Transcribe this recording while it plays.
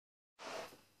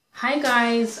Hi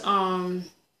guys,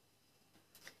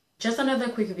 just another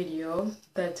quick video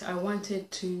that I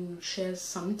wanted to share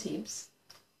some tips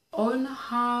on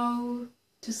how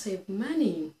to save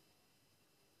money.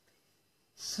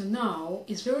 So now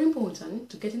it's very important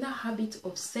to get in the habit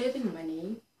of saving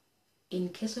money in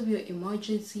case of your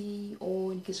emergency,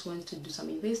 or in case you want to do some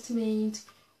investment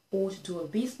or to do a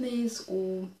business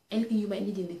or anything you might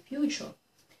need in the future.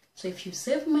 So if you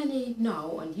save money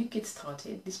now and you get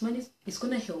started, this money is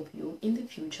going to help you in the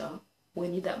future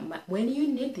when you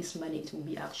need this money to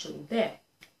be actually there.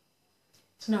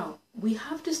 So now we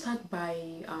have to start by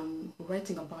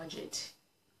writing a budget.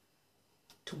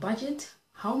 To budget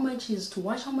to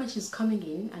watch how much is coming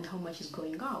in and how much is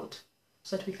going out,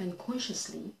 so that we can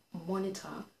consciously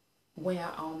monitor where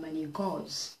our money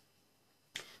goes.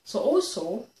 So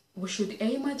also we should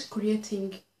aim at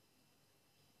creating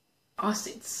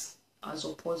assets as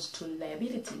opposed to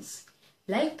liabilities.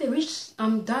 Like the rich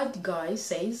dad guy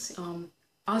says,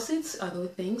 assets are the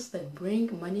things that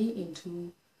bring money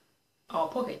into our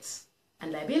pockets,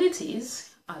 and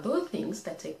liabilities are those things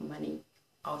that take money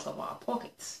out of our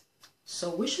pockets.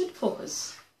 So we should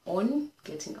focus on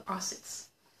getting assets.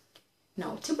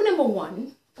 Now, tip number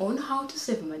one on how to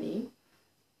save money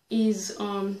is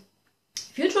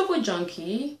if you're a travel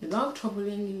junkie, you love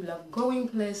traveling, you love going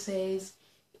places,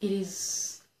 it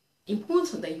is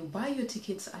important that you buy your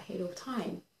tickets ahead of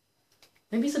time.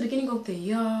 Maybe it's the beginning of the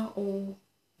year, or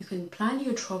you can plan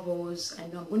your travels,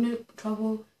 and I'm going to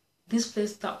travel this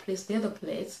place, that place, the other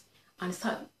place, and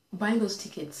start buying those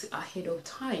tickets ahead of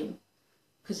time.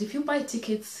 Because if you buy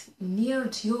tickets near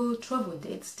to your travel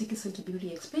dates, tickets tend to be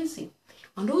really expensive.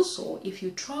 And also, if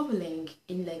you're traveling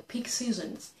in like peak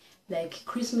seasons, like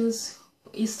Christmas,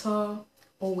 Easter,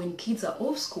 or when kids are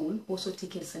off school, also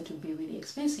tickets tend to be really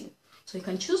expensive. So you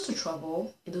can choose to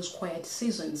travel in those quiet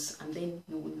seasons, and then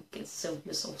you will save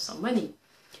yourself some money.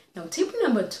 Now, tip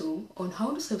number two on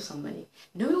how to save some money.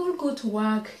 You know, we all go to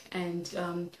work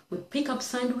and we pick up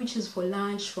sandwiches for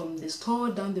lunch from the store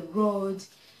down the road.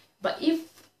 But if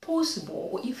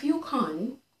possible, or if you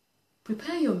can,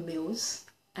 prepare your meals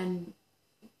and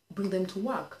bring them to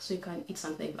work so you can eat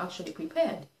something you've actually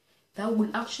prepared. That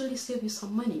will actually save you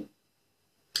some money.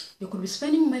 You could be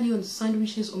spending money on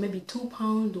sandwiches, or maybe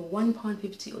 £2 or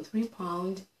 £1.50 or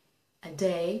 £3 a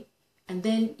day, and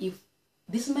then if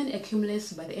this money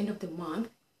accumulates by the end of the month,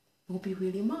 it will be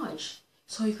really much.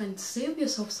 So you can save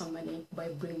yourself some money by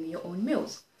bringing your own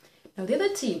meals. Now, the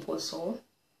other tip also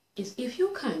is, if you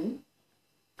can,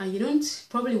 and you're not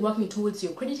probably working towards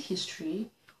your credit history,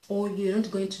 or you're not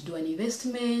going to do an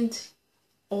investment,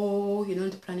 or you're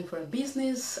not planning for a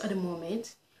business at the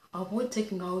moment, avoid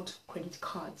taking out credit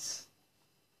cards.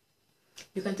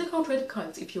 You can take out credit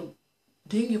cards if you're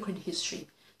doing your credit history,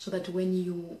 so that when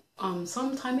you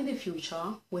sometime in the future,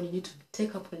 when you need to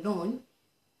take up a loan,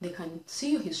 they can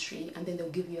see your history and then they'll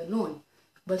give you a loan.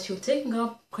 But if you're taking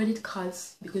up credit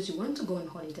cards because you want to go on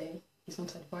holiday, it's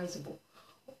not advisable.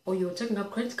 Or you're taking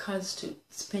up credit cards to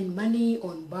spend money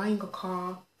on buying a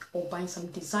car or buying some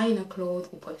designer clothes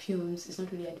or perfumes, it's not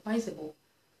really advisable.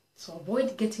 So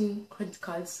avoid getting credit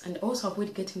cards, and also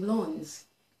avoid getting loans.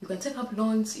 You can take up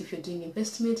loans if you're doing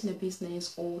investment in a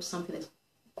business or something that's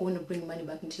going to bring money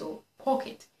back into your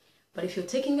pocket. But if you're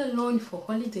taking a loan for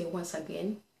holiday, once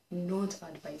again, not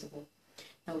advisable.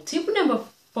 Now, tip number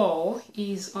four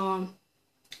is for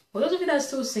those of you that are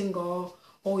still single,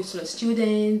 or you're still a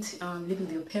student living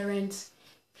with your parents,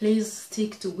 please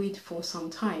stick to it for some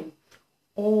time.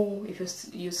 Or if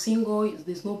you're single,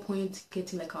 there's no point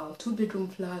getting like a 2-bedroom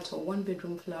flat or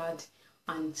 1-bedroom flat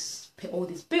and pay all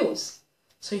these bills.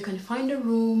 So you can find a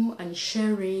room and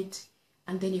share it,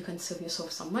 and then you can save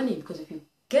yourself some money, because if you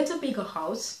get a bigger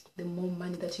house, the more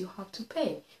money that you have to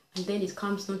pay. And then it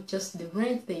comes not just the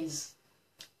rent, there's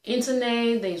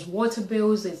internet, there's water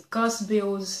bills, there's gas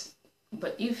bills.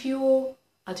 But if you're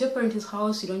at your parents'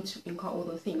 house, you don't incur all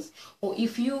those things. Or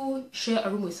if you share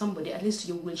a room with somebody, at least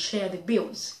you will share the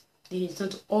bills. Then it's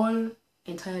not all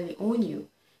entirely on you.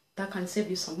 That can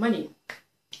save you some money.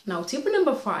 Now, tip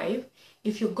number five,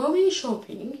 if you're going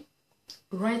shopping,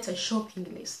 write a shopping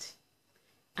list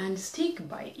and stick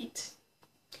by it.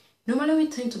 Normally we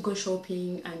tend to go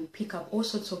shopping and pick up all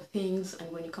sorts of things,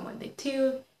 and when you come at the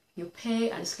till, you pay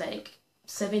and it's like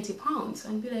 £70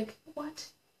 and be like, what?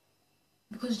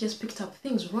 Because you just picked up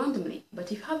things randomly.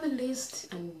 But if you have a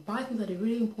list and buy things that are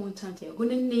really important, you're going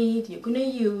to need, you're going to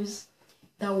use,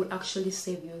 that will actually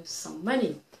save you some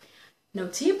money. Now,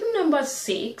 tip number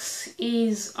six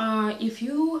is if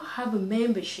you have a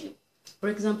membership, for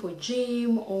example,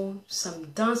 gym or some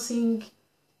dancing,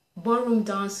 ballroom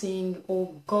dancing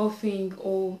or golfing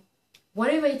or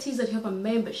whatever it is that you have a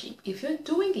membership, if you're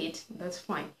doing it, that's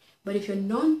fine. But if you're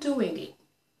not doing it,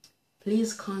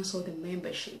 please cancel the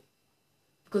membership.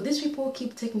 Because these people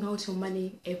keep taking out your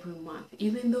money every month,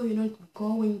 even though you're not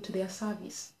going to their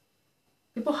service.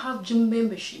 People have gym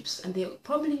memberships, and they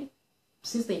probably,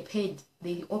 since they paid,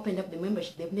 they opened up the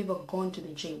membership, they've never gone to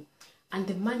the gym. And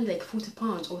the money, like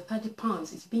 £40 or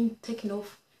 £30, is being taken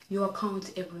off your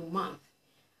account every month.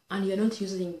 And you're not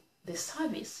using the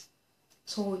service.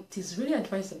 So it is really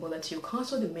advisable that you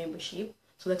cancel the membership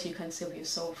so that you can save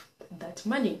yourself that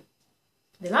money.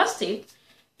 The last tip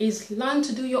is learn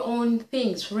to do your own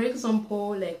things. For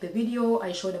example, like the video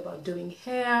I showed about doing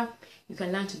hair, you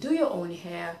can learn to do your own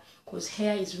hair, because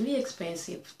hair is really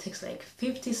expensive. It takes like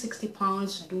 50-60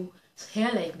 pounds to do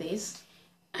hair like this.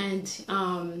 And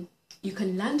you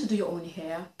can learn to do your own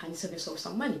hair and save yourself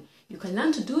some money. You can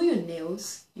learn to do your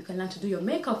nails, you can learn to do your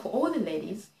makeup for all the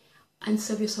ladies and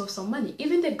save yourself some money.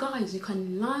 Even the guys, you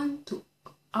can learn to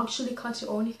actually cut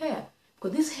your own hair,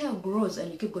 because this hair grows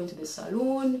and you keep going to the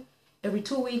salon every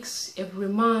 2 weeks, every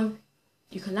month.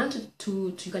 You can learn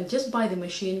you can just buy the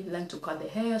machine, learn to cut the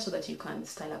hair so that you can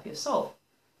style up yourself.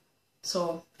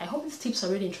 So I hope these tips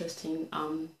are really interesting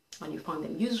and you found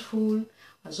them useful.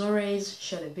 As always,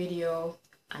 share the video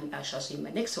and I shall see you in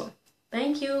my next one.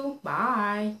 Thank you.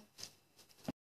 Bye.